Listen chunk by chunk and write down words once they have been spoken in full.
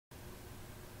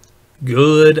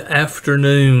Good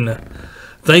afternoon.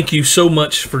 Thank you so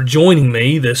much for joining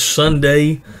me this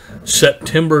Sunday,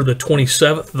 September the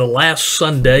 27th, the last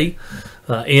Sunday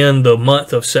in the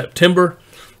month of September,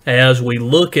 as we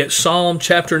look at Psalm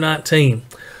chapter 19.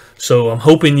 So I'm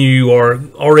hoping you are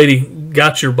already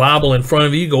got your Bible in front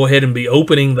of you. Go ahead and be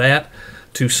opening that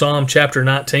to Psalm chapter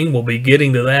 19. We'll be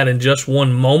getting to that in just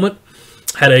one moment.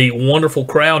 Had a wonderful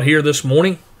crowd here this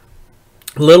morning.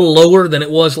 A little lower than it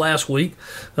was last week,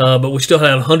 but we still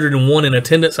had 101 in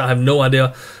attendance. I have no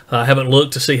idea. I haven't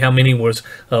looked to see how many was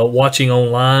watching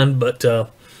online, but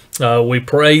we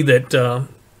pray that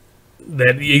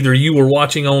that either you were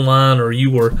watching online or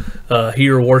you were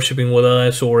here worshiping with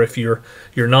us, or if you're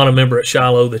not a member at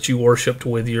Shiloh, that you worshiped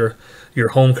with your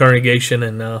home congregation.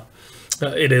 And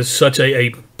it is such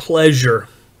a pleasure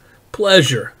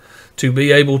to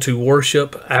be able to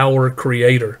worship our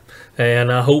Creator.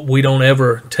 And I hope we don't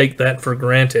ever take that for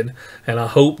granted. And I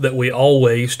hope that we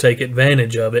always take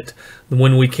advantage of it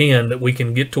when we can, that we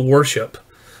can get to worship.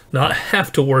 Not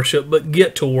have to worship, but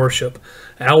get to worship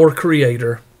our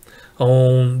Creator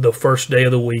on the first day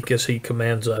of the week as He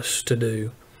commands us to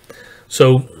do.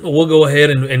 So we'll go ahead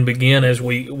and begin as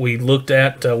we looked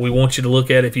at. We want you to look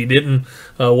at, if you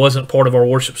wasn't part of our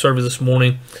worship service this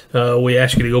morning, we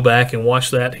ask you to go back and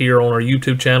watch that here on our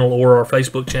YouTube channel or our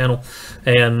Facebook channel,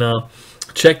 and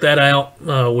check that out.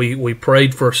 We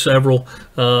prayed for several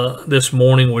this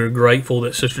morning. We're grateful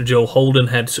that Sister Jill Holden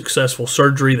had successful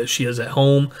surgery, that she is at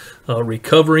home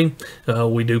recovering.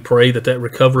 We do pray that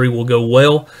recovery will go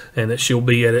well and that she'll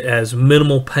be at as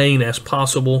minimal pain as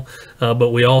possible. But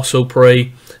we also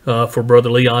pray for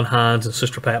Brother Leon Hines and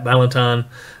Sister Pat Ballantyne,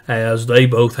 as they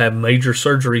both have major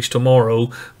surgeries tomorrow.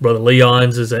 Brother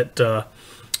Leon's is at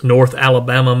North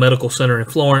Alabama Medical Center in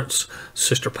Florence.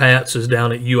 Sister Pat's is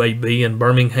down at UAB in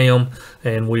Birmingham,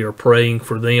 and we are praying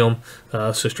for them.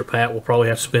 Sister Pat will probably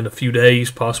have to spend a few days,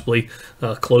 possibly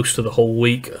close to the whole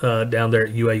week, down there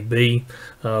at UAB.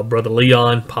 Brother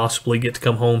Leon possibly get to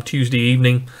come home Tuesday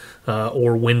evening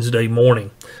or Wednesday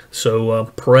morning. So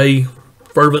pray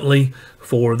fervently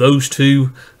for those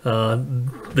two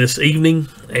this evening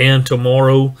and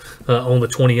tomorrow on the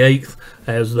 28th,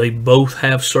 as they both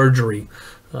have surgery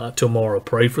tomorrow.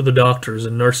 Pray for the doctors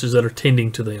and nurses that are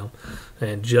tending to them,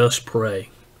 and just pray.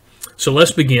 So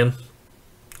let's begin.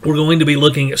 We're going to be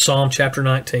looking at Psalm chapter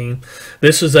 19.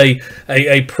 This is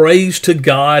a praise to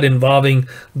God involving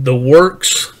the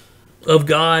works of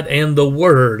God and the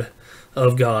Word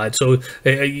of God. So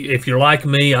if you're like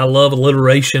me, I love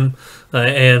alliteration,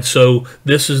 and so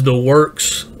this is the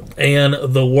works and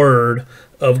the Word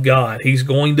of God. He's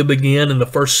going to begin in the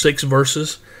first 6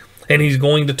 verses, and he's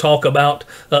going to talk about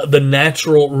the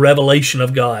natural revelation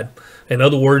of God. In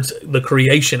other words, the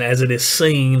creation as it is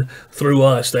seen through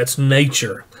us. That's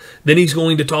nature. Then he's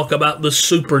going to talk about the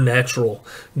supernatural,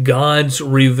 God's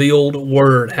revealed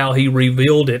word, how he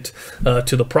revealed it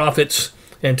to the prophets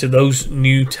and to those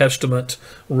New Testament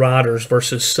writers,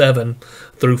 verses 7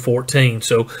 through 14.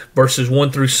 So verses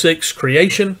 1 through 6,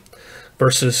 creation.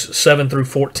 Verses 7 through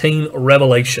 14,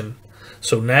 revelation.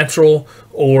 So natural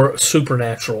or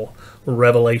supernatural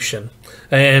revelation.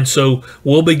 And so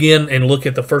we'll begin and look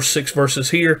at the first 6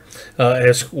 verses here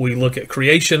as we look at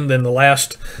creation, then the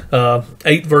last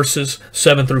 8 verses,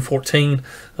 7 through 14,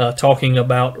 talking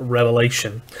about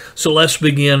revelation. So let's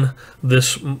begin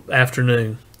this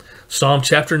afternoon. Psalm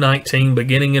chapter 19,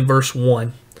 beginning in verse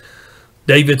 1.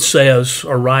 David says,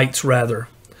 or writes rather,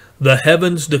 "The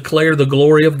heavens declare the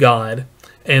glory of God,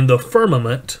 and the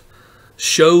firmament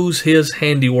shows his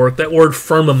handiwork." That word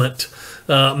firmament,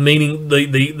 meaning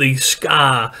the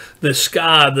sky,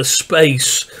 the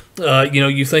space.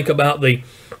 You think about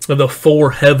the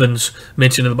 4 heavens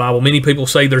mentioned in the Bible. Many people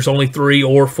say there's only 3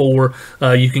 or 4.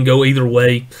 You can go either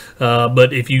way.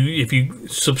 But if you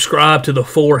subscribe to the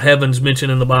 4 heavens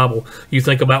mentioned in the Bible, you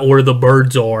think about where the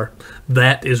birds are.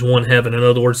 That is one heaven. In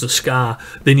other words, the sky.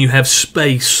 Then you have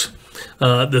space.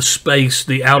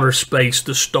 The outer space,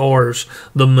 the stars,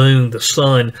 the moon, the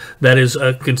sun. That is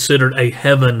considered a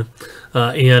heaven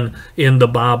in the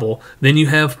Bible. Then you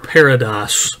have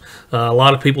paradise. A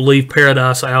lot of people leave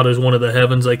paradise out as one of the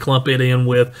heavens. They clump it in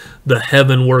with the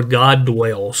heaven where God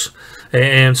dwells,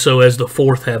 and so as the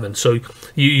 4th heaven. So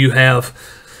you have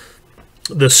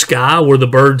the sky where the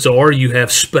birds are, you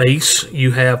have space,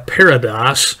 you have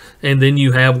paradise, and then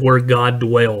you have where God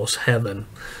dwells, heaven.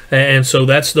 And so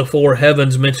that's the 4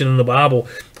 heavens mentioned in the Bible.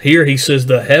 Here he says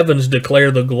the heavens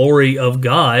declare the glory of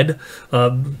God.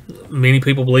 Many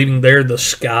people believing there the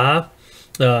sky,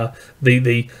 the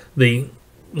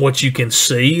what you can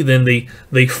see. Then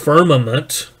the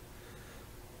firmament.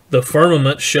 The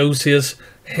firmament shows his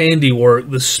handiwork,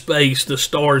 the space, the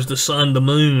stars, the sun, the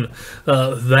moon,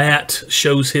 that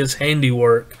shows his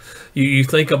handiwork. You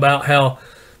think about how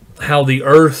the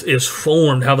earth is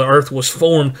formed, how the earth was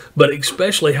formed, but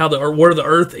especially where the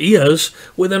earth is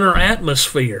within our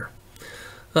atmosphere.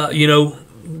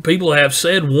 People have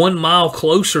said 1 mile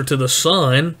closer to the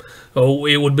sun,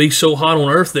 it would be so hot on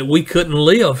earth that we couldn't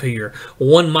live here.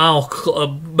 1 mile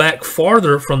back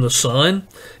farther from the sun,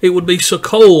 it would be so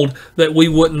cold that we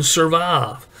wouldn't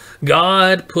survive.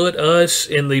 God put us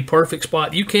in the perfect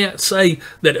spot. You can't say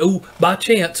that, oh, by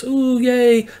chance, oh,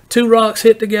 yay, 2 rocks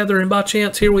hit together, and by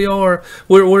chance, here we are.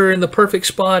 We're in the perfect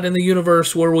spot in the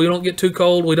universe where we don't get too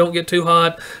cold, we don't get too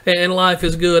hot, and life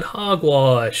is good.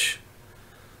 Hogwash.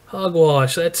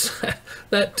 Hogwash.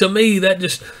 That to me, that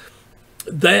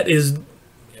is,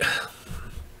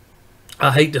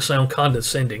 I hate to sound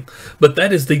condescending, but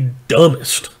that is the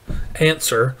dumbest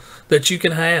answer that you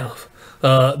can have.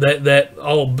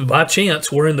 By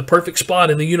chance we're in the perfect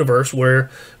spot in the universe where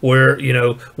we're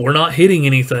not hitting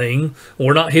anything,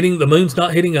 the moon's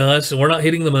not hitting us, and we're not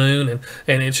hitting the moon,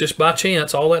 and it's just by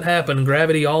chance all that happened,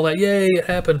 gravity, all that, yay, it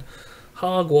happened.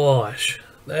 Hogwash.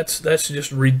 That's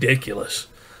just ridiculous.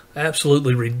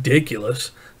 Absolutely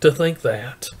ridiculous to think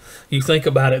that. You think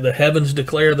about it, the heavens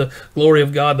declare the glory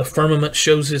of God, the firmament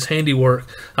shows his handiwork.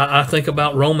 I think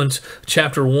about Romans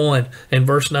chapter 1 and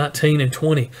verse 19 and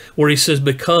 20, where he says,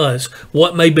 because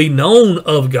what may be known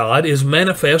of God is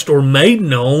manifest or made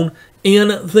known in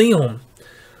them.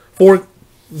 For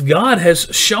God has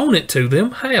shown it to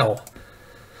them. How?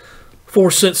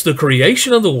 For since the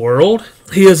creation of the world,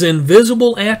 his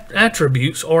invisible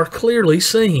attributes are clearly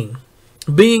seen,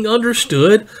 being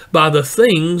understood by the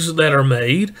things that are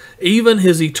made, even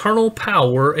his eternal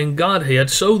power and Godhead,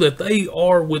 so that they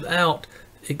are without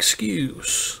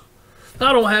excuse.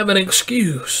 I don't have an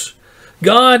excuse.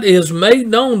 God is made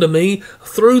known to me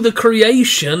through the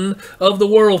creation of the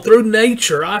world, through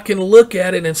nature. I can look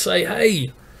at it and say,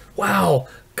 hey, wow,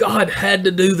 God had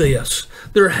to do this.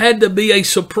 There had to be a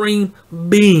supreme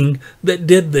being that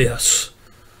did this.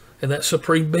 And that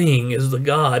supreme being is the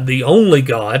God, the only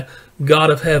God,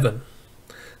 God of heaven.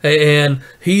 And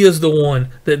he is the one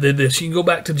that did this. You can go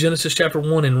back to Genesis chapter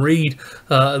 1 and read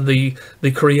the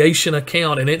creation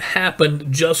account, and it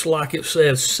happened just like it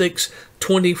says, 6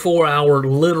 24-hour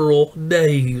literal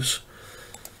days.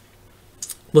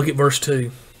 Look at verse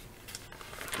 2.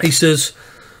 He says,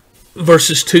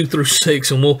 verses 2 through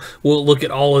 6, and we'll look at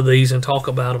all of these and talk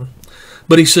about them.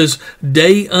 But he says,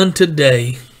 day unto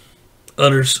day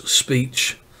utters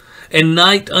speech, and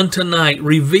night unto night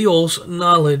reveals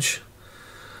knowledge.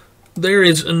 There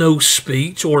is no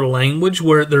speech or language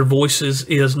where their voices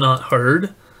is not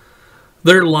heard.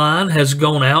 Their line has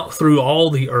gone out through all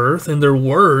the earth, and their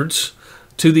words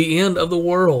to the end of the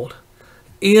world.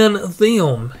 In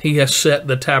them he has set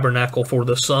the tabernacle for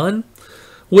the sun,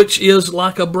 which is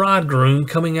like a bridegroom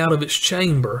coming out of its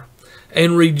chamber,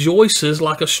 and rejoices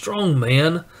like a strong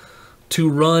man to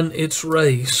run its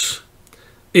race.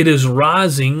 It is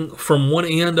rising from one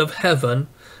end of heaven,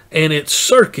 and its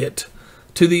circuit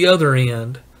to the other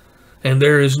end, and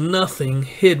there is nothing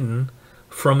hidden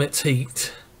from its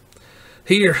heat.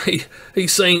 Here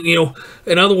he's saying,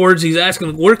 in other words, he's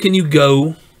asking, where can you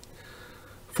go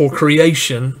for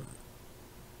creation,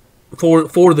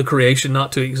 for the creation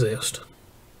not to exist?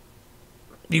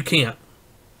 You can't.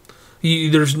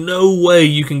 There's no way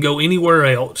you can go anywhere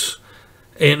else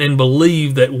and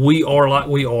believe that we are like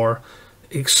we are,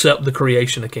 except the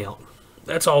creation account.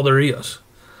 That's all there is.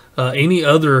 Any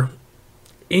other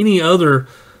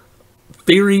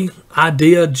theory,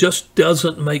 idea just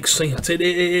doesn't make sense.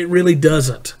 It really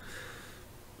doesn't.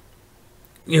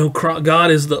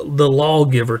 God is the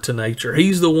lawgiver to nature.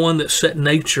 He's the one that set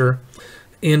nature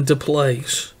into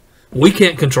place. We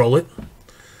can't control it.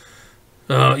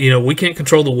 We can't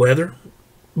control the weather,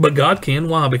 but God can.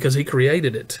 Why? Because he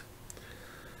created it.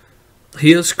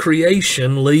 His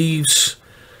creation leaves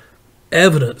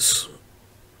evidence,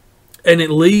 and it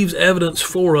leaves evidence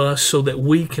for us so that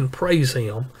we can praise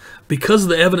him. Because of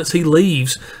the evidence he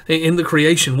leaves in the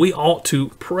creation, we ought to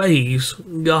praise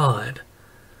God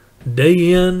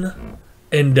day in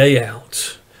and day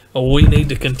out. We need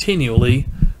to continually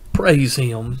praise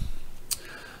him.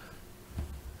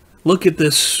 Look at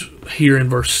this here in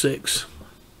verse 6.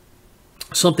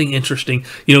 Something interesting.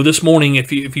 This morning,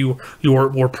 if you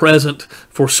were present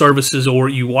for services or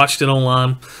you watched it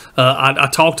online, I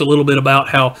talked a little bit about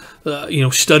how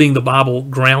studying the Bible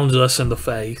grounds us in the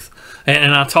faith,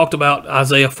 and I talked about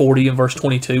Isaiah 40 and verse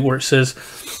 22, where it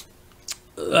says,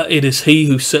 "It is He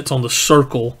who sits on the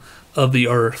circle of the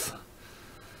earth."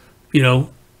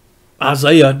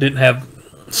 Isaiah didn't have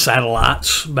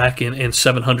satellites back in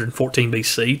 714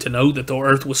 BC to know that the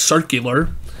earth was circular.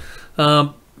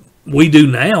 We do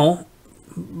now,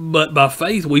 but by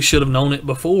faith we should have known it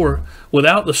before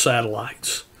without the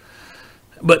satellites.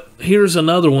 But here's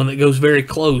another one that goes very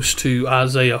close to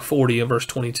Isaiah 40 and verse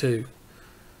 22.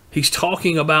 He's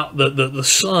talking about the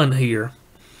sun here.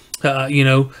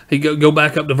 He go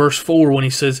back up to verse 4 when he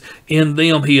says, in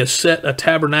them he has set a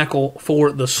tabernacle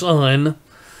for the sun.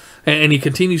 And he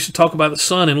continues to talk about the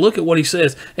sun. And look at what he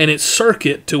says. And its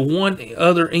circuit to one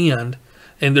other end,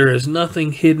 and there is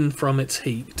nothing hidden from its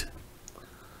heat.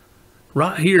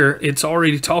 Right here, it's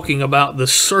already talking about the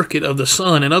circuit of the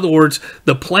sun. In other words,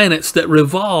 the planets that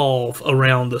revolve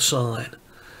around the sun.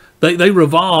 They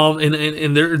revolve, and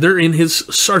they're in his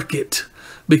circuit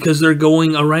because they're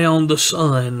going around the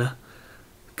sun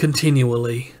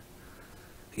continually.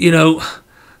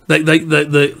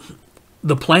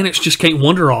 The planets just can't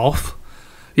wander off.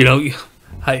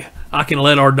 Hey, I can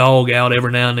let our dog out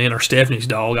every now and then, or Stephanie's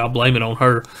dog. I'll blame it on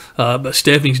her. But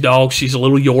Stephanie's dog, she's a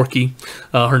little Yorkie.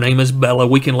 Her name is Bella.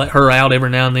 We can let her out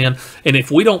every now and then. And if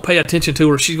we don't pay attention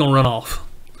to her, she's going to run off.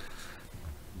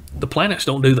 The planets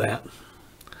don't do that.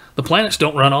 The planets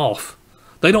don't run off.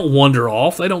 They don't wander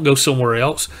off. They don't go somewhere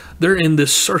else. They're in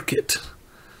this circuit.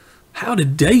 How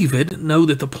did David know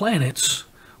that the planets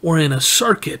were in a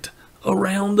circuit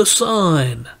around the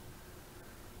sun?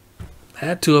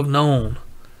 Had to have known.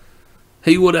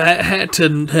 He would have had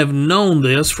to have known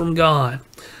this from God.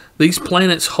 These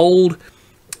planets hold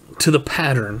to the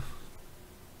pattern.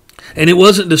 And it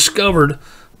wasn't discovered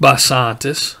by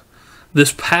scientists.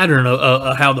 This pattern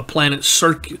of how the planets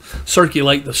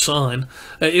circulate the sun,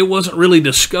 it wasn't really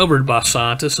discovered by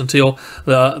scientists until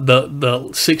the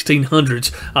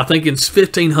 1600s. I think in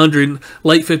 1500,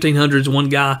 late 1500s, one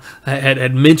guy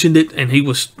had mentioned it, and he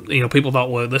was, people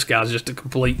thought, well, this guy's just a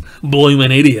complete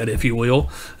blooming idiot, if you will,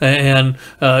 and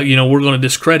we're going to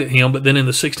discredit him. But then in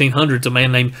the 1600s, a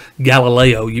man named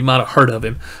Galileo, you might have heard of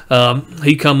him,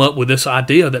 he come up with this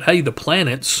idea that, hey, the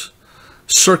planets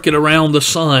circuit around the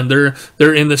sun.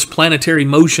 They're in this planetary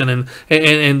motion,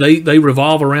 and they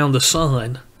revolve around the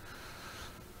sun.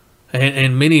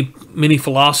 And many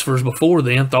philosophers before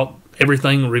then thought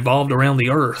everything revolved around the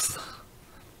earth.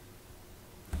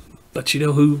 But you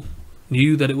know who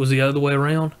knew that it was the other way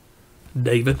around?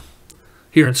 David.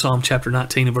 Here in Psalm chapter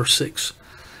 19 and verse 6.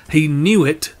 He knew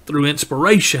it through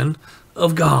inspiration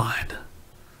of God.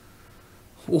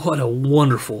 What a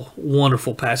wonderful,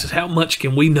 wonderful passage. How much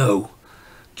can we know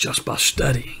just by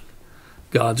studying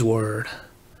God's Word?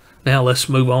 Now let's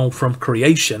move on from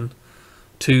creation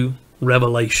to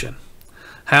revelation.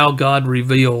 How God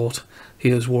revealed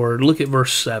His Word. Look at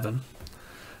verse 7.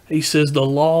 He says, the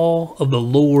law of the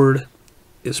Lord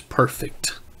is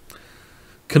perfect,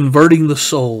 converting the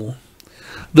soul.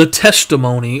 The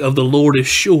testimony of the Lord is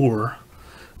sure,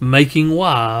 making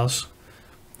wise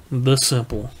the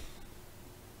simple.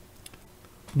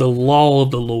 The law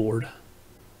of the Lord.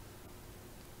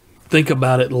 Think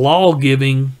about it. Law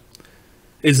giving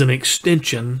is an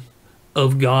extension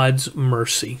of God's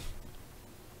mercy.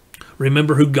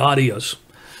 Remember who God is.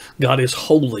 God is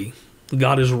holy.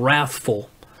 God is wrathful.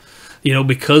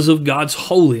 Because of God's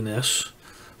holiness,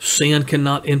 sin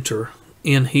cannot enter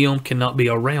in Him, cannot be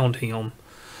around Him.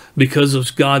 Because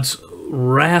of God's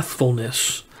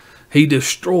wrathfulness, He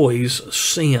destroys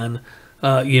sin,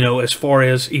 as far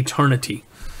as eternity.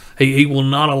 He will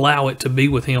not allow it to be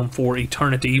with Him for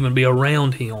eternity, even be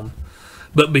around Him.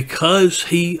 But because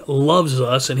He loves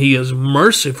us and He is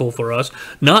merciful for us,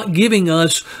 not giving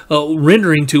us,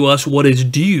 rendering to us what is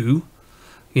due,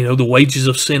 the wages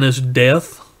of sin is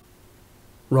death.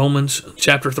 Romans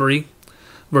chapter 3,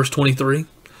 verse 23.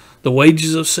 The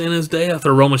wages of sin is death.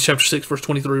 Or Romans chapter 6, verse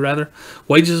 23 rather.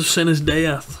 Wages of sin is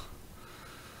death.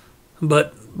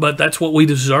 But that's what we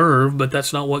deserve, but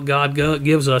that's not what God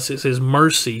gives us. It's His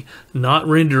mercy, not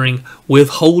rendering,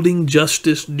 withholding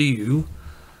justice due.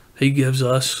 He gives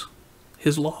us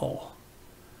His law.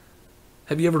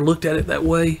 Have you ever looked at it that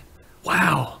way?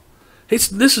 Wow.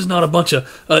 This is not a bunch of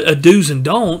do's and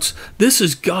don'ts. This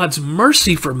is God's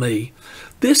mercy for me.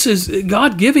 This is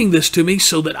God giving this to me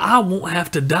so that I won't have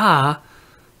to die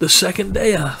the second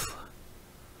death.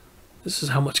 This is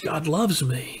how much God loves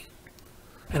me.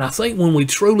 And I think when we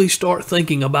truly start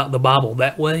thinking about the Bible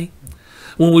that way,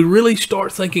 when we really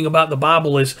start thinking about the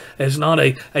Bible as not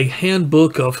a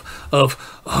handbook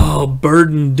of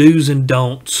burden do's and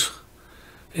don'ts,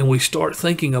 and we start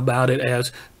thinking about it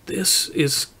as this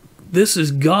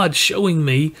is God showing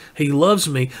me He loves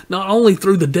me, not only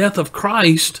through the death of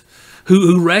Christ,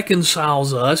 who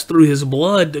reconciles us through His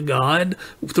blood to God,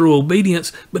 through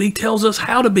obedience, but He tells us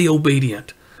how to be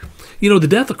obedient. The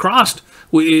death of Christ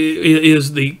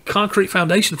is the concrete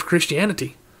foundation for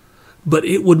Christianity. But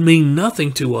it would mean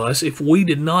nothing to us if we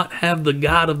did not have the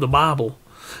guide of the Bible,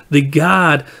 the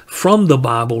guide from the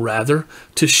Bible, rather,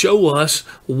 to show us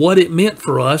what it meant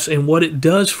for us and what it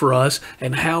does for us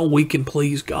and how we can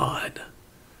please God.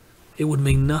 It would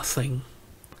mean nothing.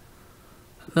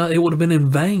 No, it would have been in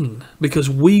vain, because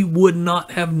we would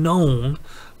not have known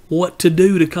what to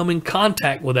do to come in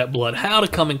contact with that blood, how to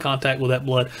come in contact with that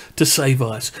blood to save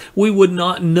us. We would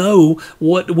not know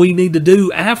what we need to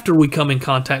do after we come in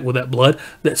contact with that blood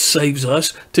that saves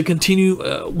us to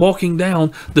continue walking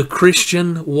down the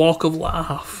Christian walk of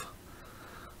life.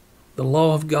 The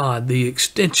law of God, the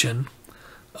extension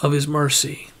of His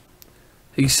mercy.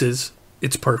 He says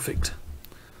it's perfect.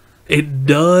 It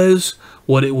does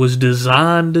what it was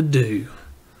designed to do.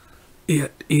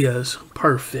 It is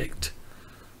perfect.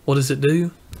 What does it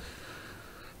do?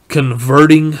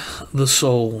 Converting the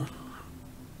soul.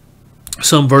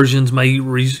 Some versions may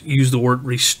use the word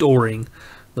restoring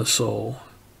the soul.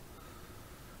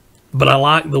 But I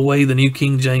like the way the New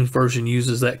King James Version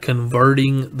uses that,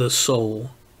 converting the soul.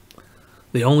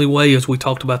 The only way, as we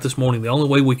talked about this morning, the only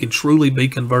way we can truly be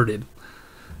converted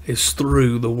is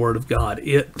through the Word of God.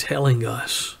 It telling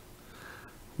us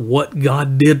what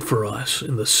God did for us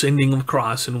in the sending of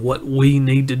Christ and what we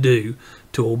need to do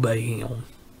to obey Him.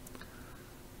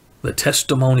 The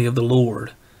testimony of the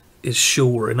Lord is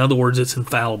sure. In other words, it's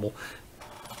infallible.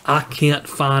 I can't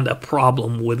find a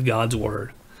problem with God's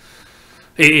Word.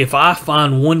 If I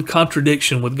find one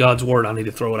contradiction with God's Word, I need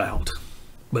to throw it out.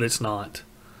 But it's not.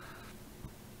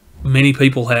 Many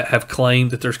people have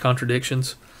claimed that there's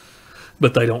contradictions,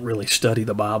 but they don't really study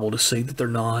the Bible to see that they're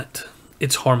not.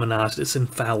 It's harmonized. It's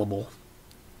infallible.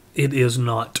 It is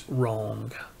not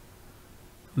wrong.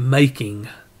 Making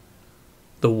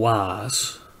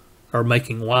wise,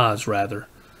 rather,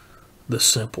 the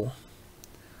simple.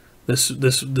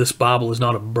 This Bible is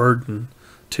not a burden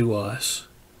to us.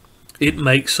 It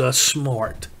makes us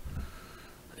smart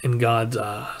in God's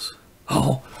eyes.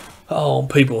 Oh,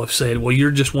 people have said, well,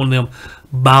 you're just one of them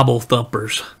Bible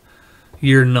thumpers.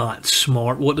 You're not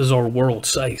smart. What does our world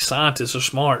say? Scientists are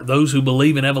smart. Those who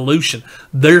believe in evolution,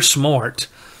 they're smart.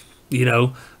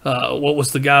 What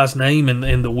was the guy's name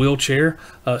in the wheelchair?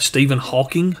 Stephen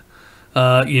Hawking.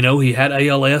 He had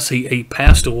ALS. He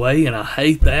passed away, and I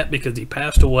hate that because he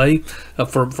passed away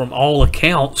from all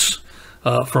accounts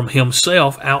from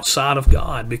himself outside of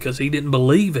God because he didn't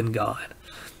believe in God.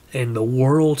 And the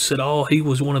world said, oh, he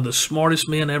was one of the smartest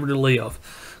men ever to live.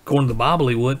 According to the Bible,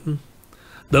 he wouldn't.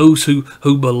 Those who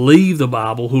believe the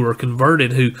Bible, who are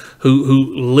converted,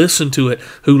 who listen to it,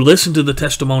 who listen to the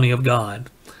testimony of God,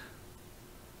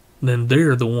 then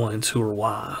they're the ones who are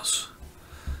wise.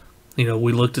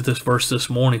 We looked at this verse this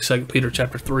morning, 2 Peter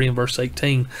chapter 3 and verse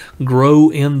 18. Grow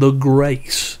in the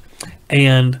grace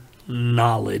and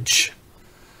knowledge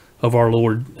of our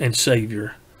Lord and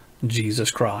Savior,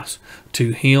 Jesus Christ.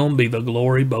 To Him be the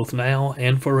glory both now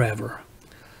and forever.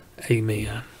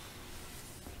 Amen.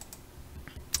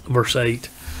 Verse 8.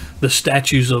 The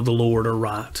statutes of the Lord are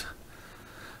right,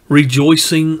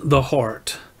 rejoicing the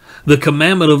heart. The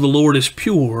commandment of the Lord is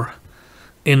pure,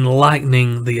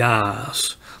 enlightening the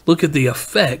eyes. Look at the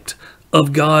effect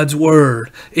of God's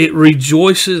Word. It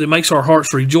rejoices, it makes our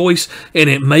hearts rejoice, and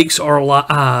it makes our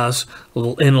eyes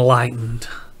enlightened.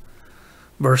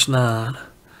 Verse 9.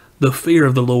 The fear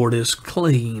of the Lord is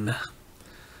clean,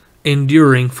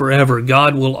 enduring forever.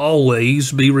 God will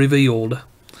always be revealed.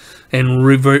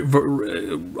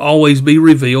 And always be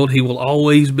revealed. He will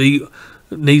always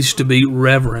needs to be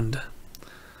reverend.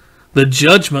 The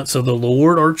judgments of the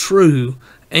Lord are true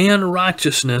and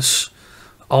righteousness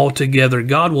altogether.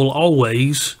 God will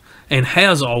always and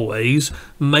has always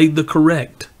made the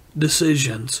correct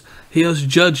decisions. His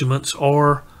judgments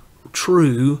are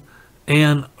true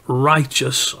and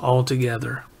righteous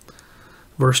altogether.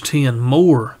 Verse 10,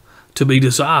 more to be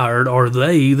desired are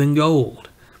they than gold,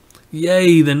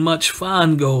 yea, than much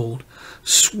fine gold,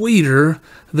 sweeter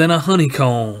than a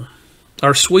honeycomb,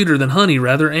 or sweeter than honey,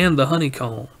 rather, and the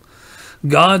honeycomb.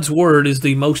 God's Word is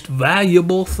the most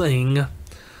valuable thing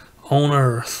on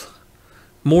earth,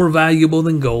 more valuable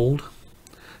than gold.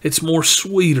 It's more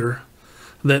sweeter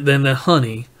than the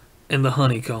honey and the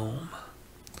honeycomb.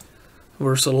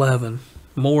 Verse 11,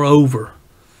 moreover,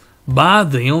 by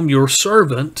them your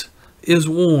servant is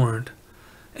warned,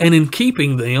 and in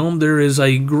keeping them there is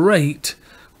a great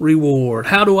reward.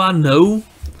 How do I know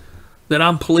that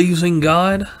I'm pleasing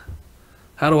God?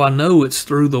 How do I know? It's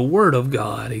through the Word of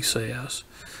God, he says.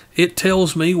 It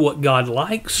tells me what God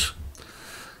likes,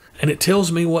 and it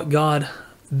tells me what God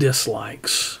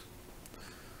dislikes.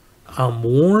 I'm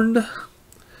warned,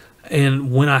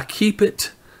 and when I keep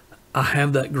it, I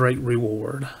have that great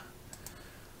reward.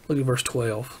 Look at verse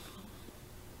 12.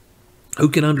 Who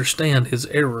can understand his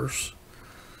errors?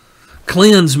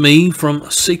 Cleanse me from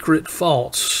secret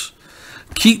faults.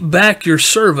 Keep back your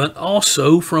servant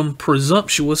also from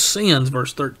presumptuous sins,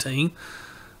 verse 13.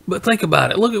 But think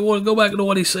about it. Look at what. Go back to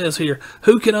what he says here.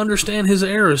 Who can understand his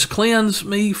errors? Cleanse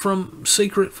me from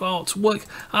secret faults. What?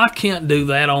 I can't do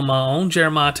that on my own.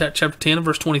 Jeremiah chapter 10 and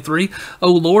verse 23.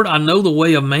 O Lord, I know the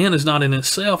way of man is not in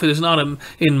itself. It is not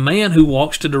in man who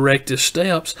walks to direct his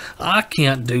steps. I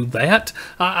can't do that.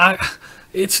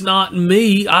 It's not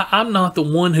me. I'm not the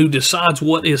one who decides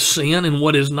what is sin and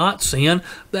what is not sin.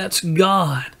 That's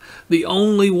God. The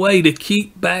only way to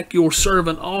keep back your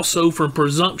servant also from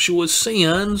presumptuous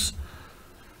sins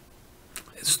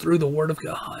is through the Word of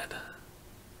God.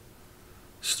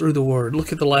 It's through the Word.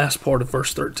 Look at the last part of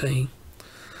verse 13.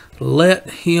 Don't let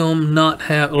the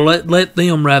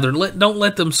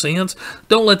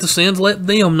sins, let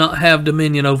them not have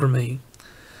dominion over me.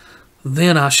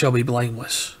 Then I shall be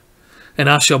blameless, and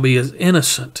I shall be as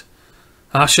innocent.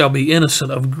 I shall be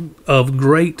innocent of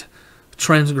great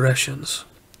transgressions.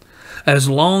 As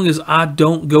long as I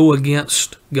don't go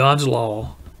against God's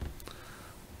law,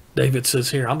 David says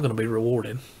here, I'm going to be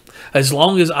rewarded. As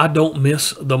long as I don't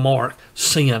miss the mark,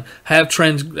 sin, as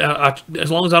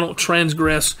long as I don't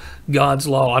transgress God's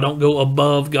law, I don't go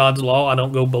above God's law, I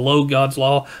don't go below God's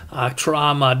law, I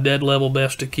try my dead level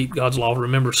best to keep God's law.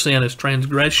 Remember, sin is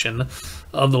transgression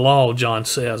of the law, John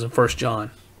says in 1 John.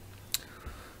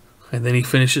 And then he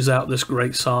finishes out this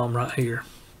great psalm right here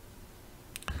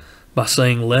by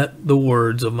saying, let the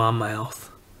words of my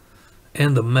mouth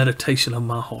and the meditation of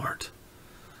my heart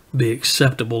be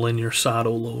acceptable in your sight,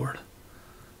 O Lord,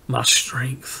 my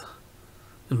strength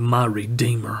and my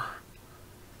Redeemer.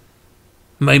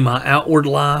 May my outward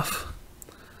life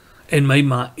and may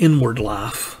my inward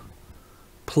life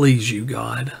please you,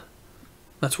 God.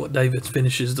 That's what David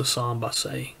finishes the psalm by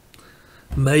saying.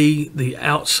 May the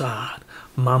outside,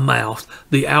 my mouth,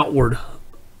 the outward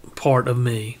part of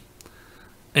me,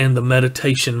 and the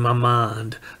meditation, my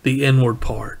mind, the inward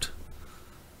part,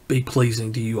 be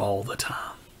pleasing to you all the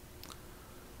time.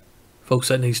 Folks,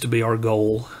 that needs to be our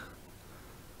goal.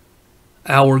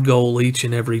 Our goal each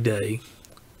and every day,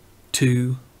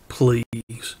 to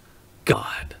please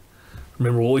God.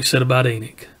 Remember what we said about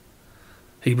Enoch.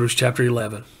 Hebrews chapter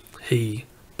 11. He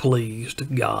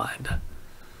pleased God.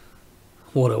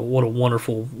 What a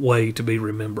wonderful way to be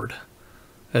remembered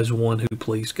as one who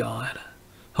pleased God.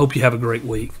 Hope you have a great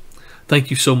week. Thank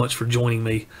you so much for joining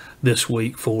me this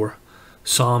week for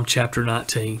Psalm chapter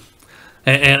 19.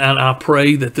 And I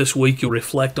pray that this week you'll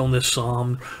reflect on this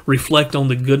psalm, reflect on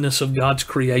the goodness of God's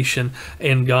creation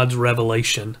and God's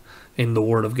revelation in the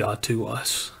Word of God to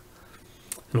us.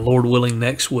 And Lord willing,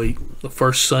 next week, the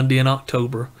first Sunday in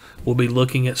October, we'll be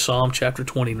looking at Psalm chapter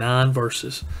 29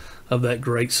 verses of that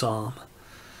great psalm.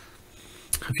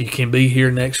 If you can be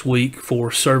here next week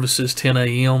for services 10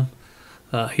 a.m.,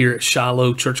 here at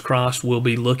Shiloh Church Christ, we'll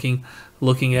be looking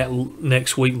at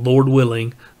next week, Lord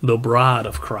willing, the bride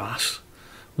of Christ.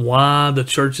 Why the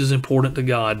church is important to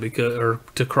God,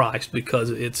 to Christ, because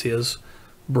it's His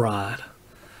bride.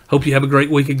 Hope you have a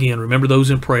great week again. Remember, those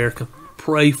in prayer can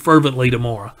pray fervently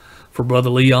tomorrow for Brother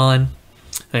Leon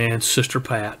and Sister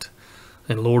Pat.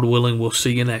 And Lord willing, we'll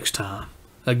see you next time.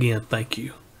 Again, thank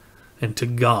you. And to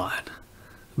God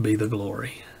be the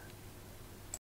glory.